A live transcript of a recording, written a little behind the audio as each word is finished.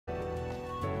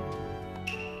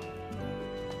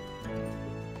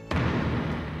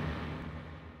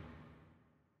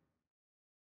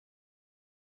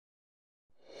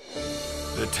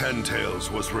The Ten Tails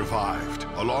was revived.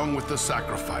 Along with the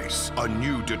sacrifice, a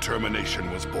new determination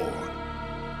was born.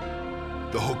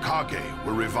 The Hokage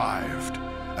were revived,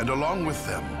 and along with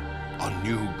them, a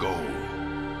new goal.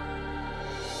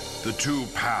 The two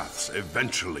paths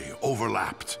eventually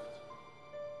overlapped,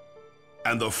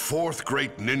 and the Fourth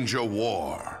Great Ninja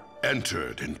War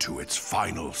entered into its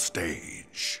final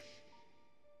stage.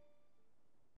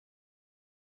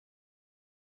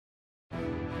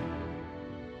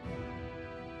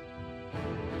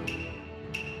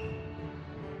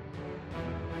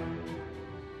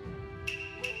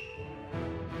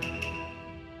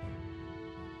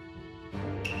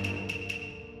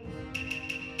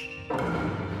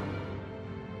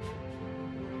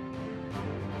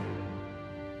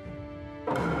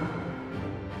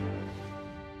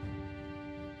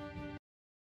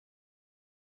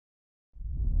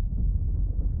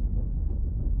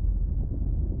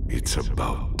 It's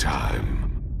about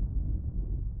time.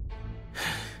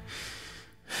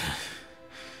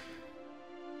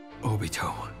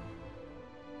 Obito.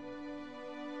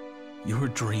 Your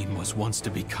dream was once to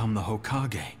become the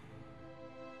Hokage.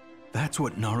 That's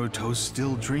what Naruto's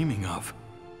still dreaming of.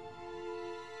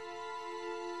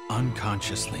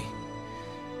 Unconsciously,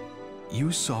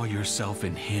 you saw yourself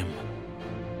in him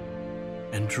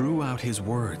and drew out his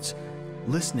words,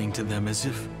 listening to them as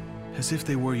if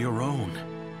they were your own.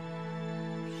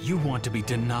 You want to be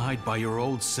denied by your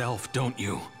old self, don't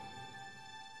you?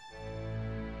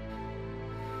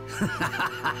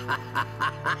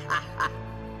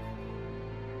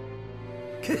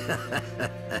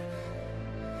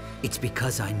 It's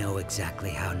because I know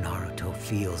exactly how Naruto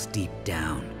feels deep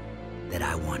down that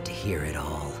I want to hear it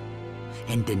all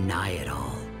and deny it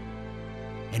all.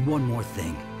 And one more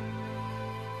thing.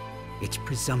 It's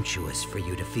presumptuous for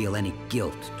you to feel any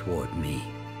guilt toward me.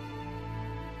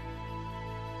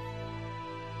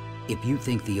 If you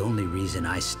think the only reason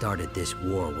I started this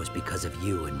war was because of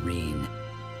you and Rin,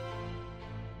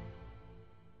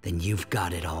 then you've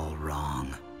got it all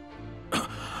wrong.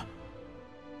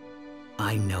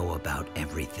 I know about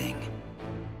everything.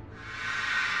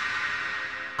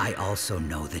 I also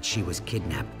know that she was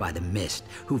kidnapped by the Mist,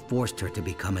 who forced her to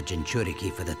become a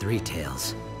Jinchuriki for the Three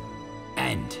Tails.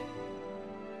 And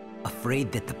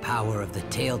afraid that the power of the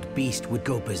tailed beast would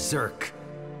go berserk,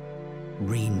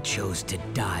 Rin chose to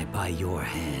die by your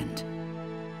hand.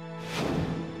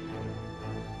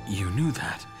 You knew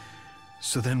that.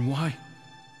 So then why?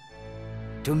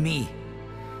 To me,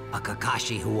 a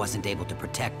Kakashi who wasn't able to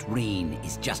protect Rin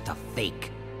is just a fake.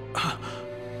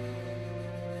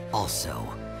 Also,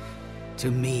 to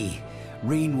me,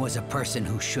 Rin was a person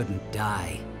who shouldn't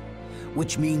die.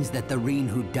 Which means that the Rin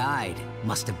who died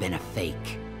must have been a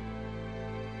fake.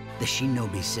 The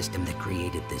shinobi system that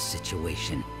created this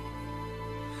situation,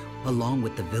 along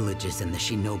with the villages and the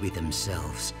shinobi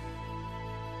themselves.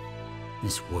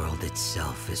 This world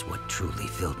itself is what truly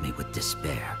filled me with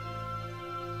despair.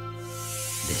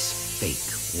 This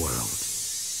fake world.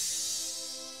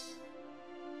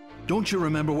 Don't you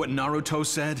remember what Naruto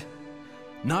said?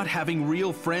 Not having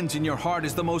real friends in your heart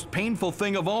is the most painful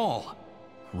thing of all.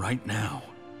 Right now,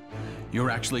 you're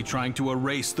actually trying to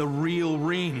erase the real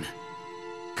Rin.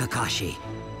 Kakashi,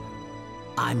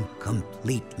 I'm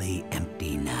completely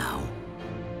empty now.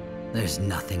 There's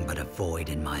nothing but a void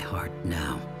in my heart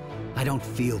now. I don't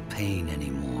feel pain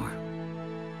anymore.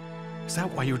 Is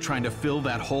that why you're trying to fill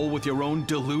that hole with your own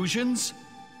delusions?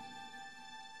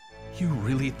 You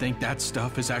really think that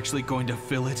stuff is actually going to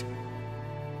fill it?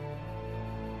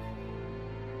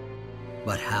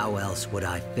 But how else would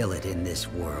I fill it in this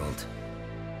world?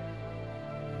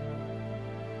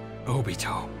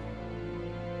 Obito.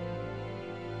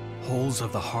 Holes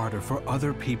of the heart are for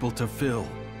other people to fill.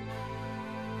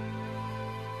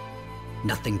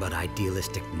 Nothing but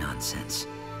idealistic nonsense.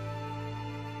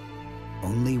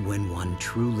 Only when one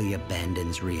truly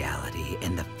abandons reality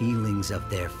and the feelings of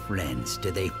their friends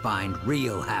do they find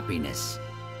real happiness.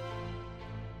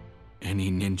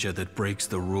 Any ninja that breaks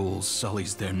the rules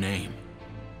sullies their name.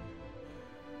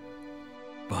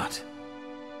 But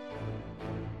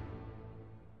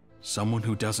someone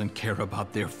who doesn't care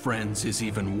about their friends is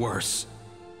even worse.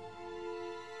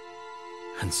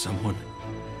 And someone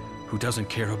who doesn't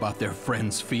care about their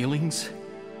friends' feelings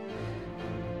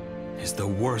is the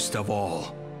worst of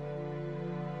all.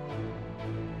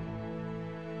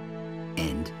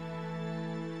 And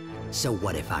so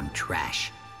what if I'm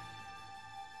trash?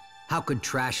 How could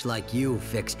trash like you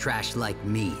fix trash like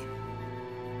me?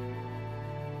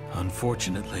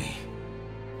 Unfortunately,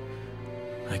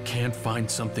 I can't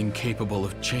find something capable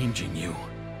of changing you.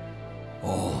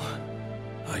 All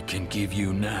I can give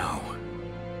you now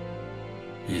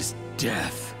is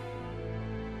death.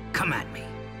 Come at me.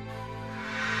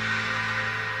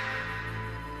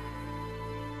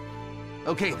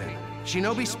 Okay then,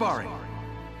 Shinobi sparring.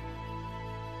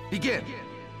 Begin.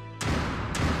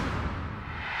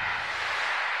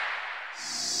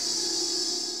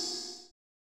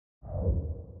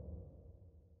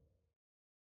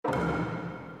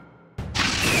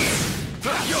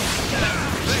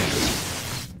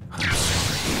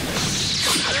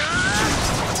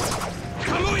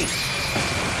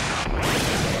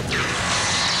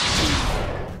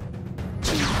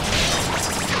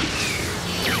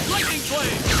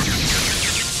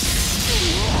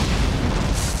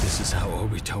 This is how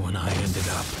Obito and I ended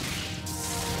up.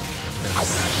 I've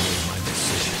never made my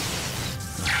decision.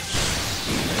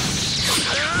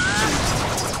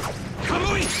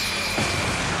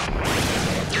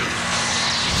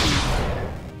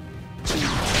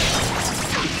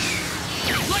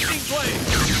 Lightning blade!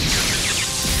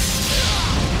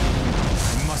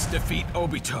 I must defeat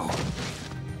Obito.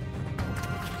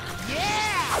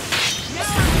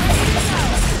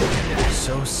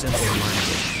 So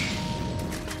simple-minded.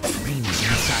 Rain is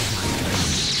inside my brain.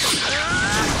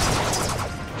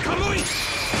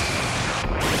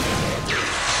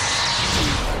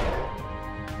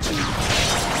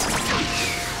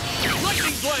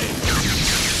 Lightning blade!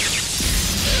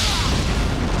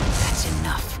 That's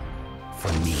enough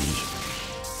for me.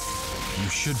 You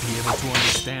should be able to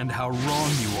understand how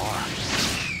wrong you are.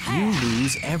 You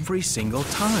lose every single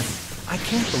time. I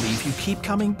can't believe you keep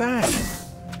coming back.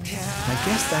 I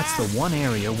guess that's the one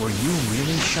area where you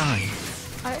really shine.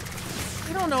 I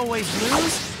don't always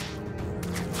lose.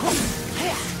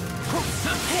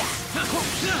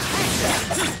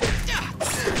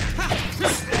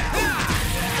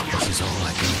 This is all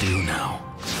I can do now.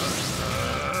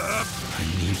 I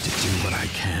need to do what I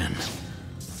can.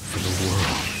 For the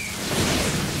world.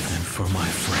 And for my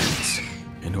friends.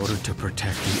 In order to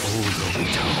protect the old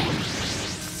Obito.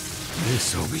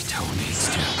 This Obito needs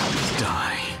to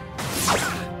die.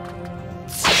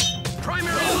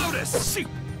 Primary Lotus!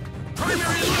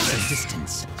 Primary Lotus!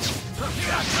 Resistance. I'm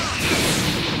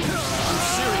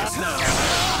serious now.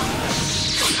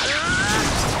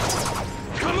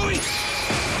 Kamui!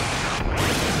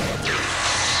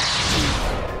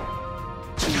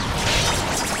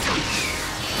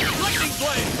 Lightning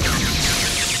blade!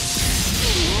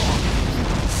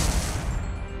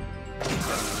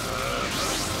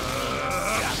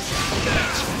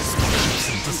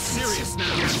 I'm serious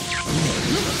now.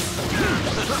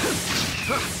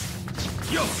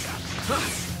 Yo!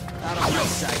 Out of my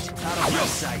sight. Out of my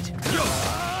sight. Yo!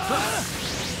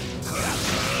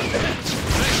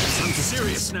 I'm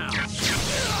serious now.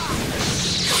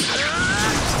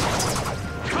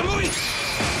 Kamui!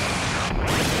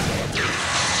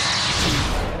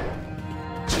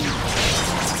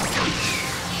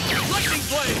 Lightning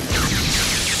blade!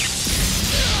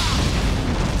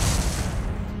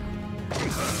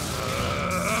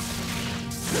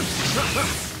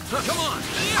 Come on!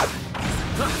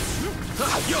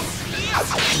 Yo!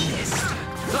 Missed.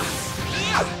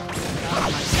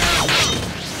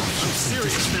 I'm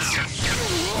serious now.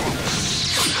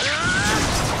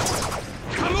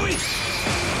 Kamui!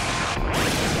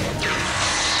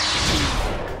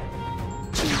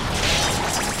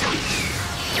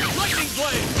 Lightning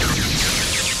blade!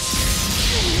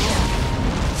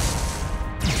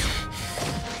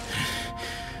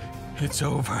 It's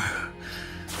over.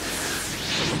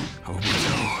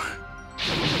 Obito.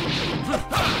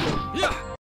 Yeah!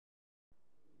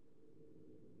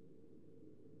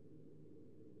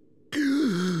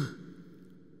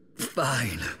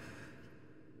 Fine.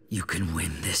 You can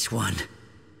win this one.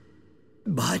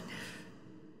 But...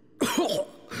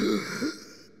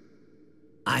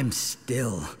 I'm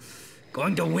still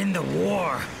going to win the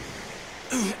war.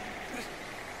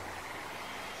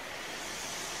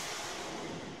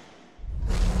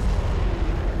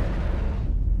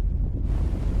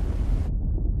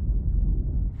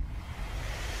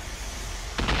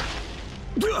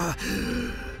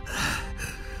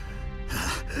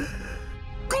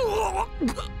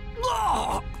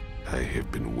 I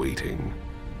have been waiting.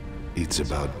 It's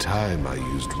about time I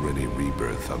used Rennie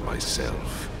Rebirth on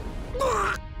myself.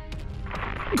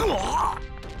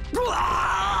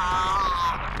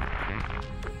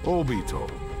 Obito,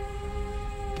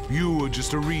 you were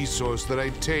just a resource that I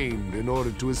tamed in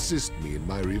order to assist me in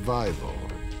my revival.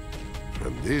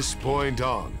 From this point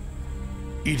on,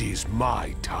 it is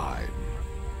my time.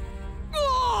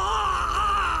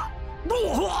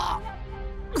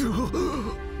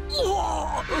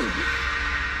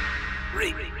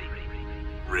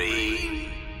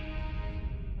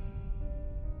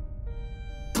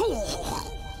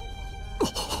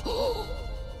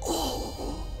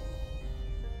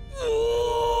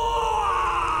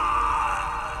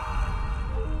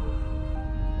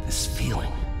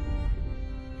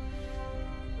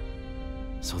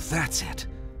 That's it.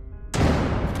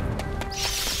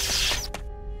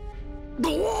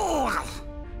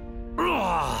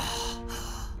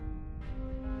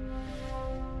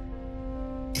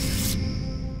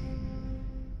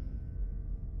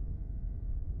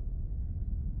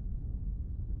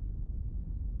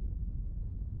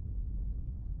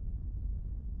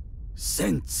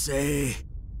 Sensei.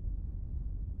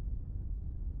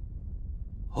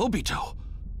 Obito!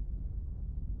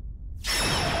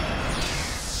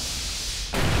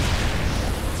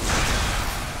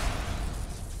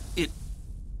 It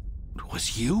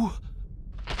was you?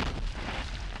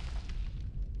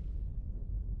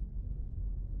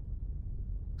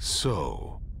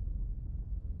 So...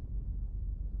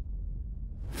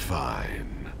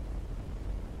 fine.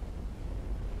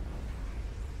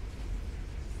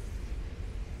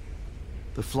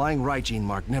 The flying Raijin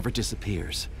mark never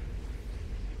disappears.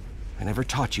 I never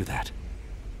taught you that,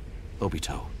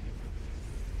 Obito.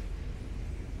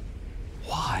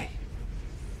 Why?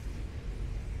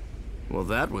 Well,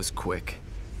 that was quick.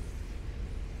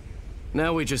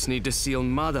 Now we just need to seal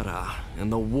Madara,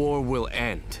 and the war will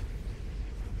end.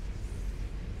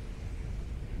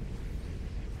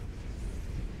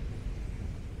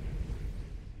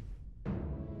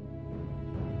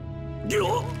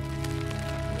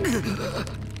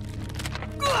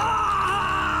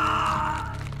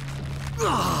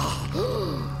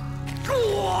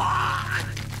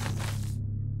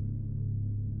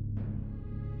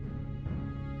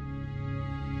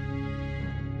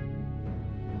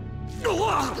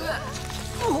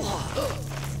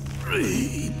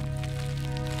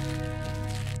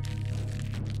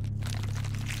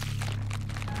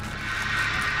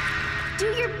 Do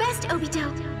your best,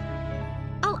 Obito.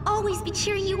 I'll always be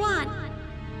cheering you on.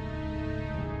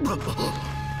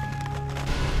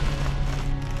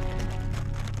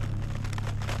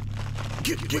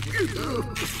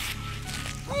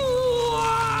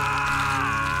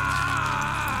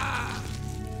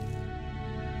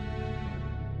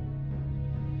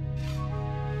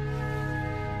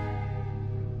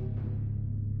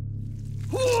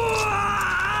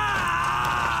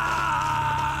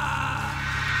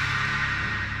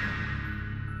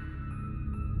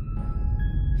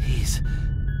 He's...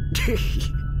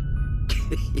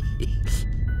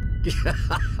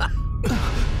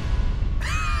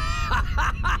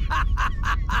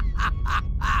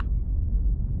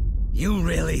 You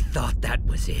really thought that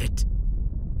was it?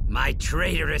 My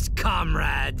traitorous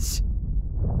comrades!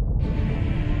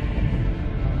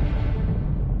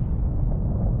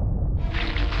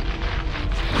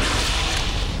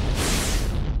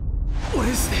 What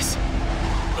is this?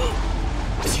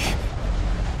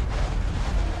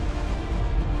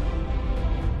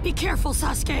 Be careful,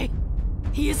 Sasuke.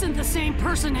 He isn't the same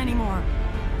person anymore.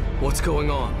 What's going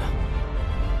on?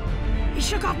 He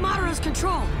shook off Madara's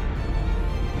control.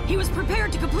 He was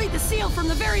prepared to complete the seal from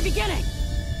the very beginning.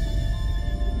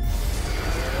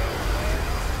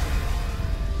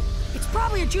 It's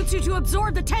probably a jutsu to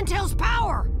absorb the Ten Tails'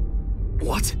 power.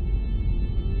 What?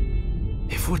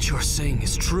 If what you're saying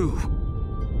is true...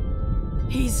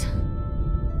 He's...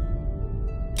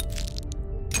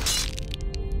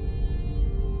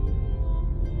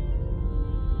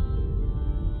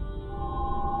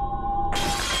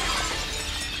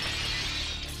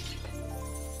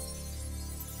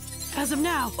 As of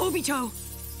now, Obito.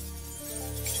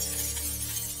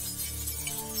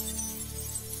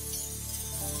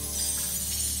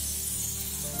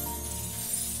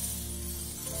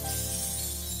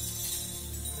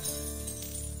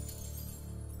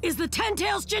 Is the Ten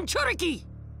Tails Jinchuriki!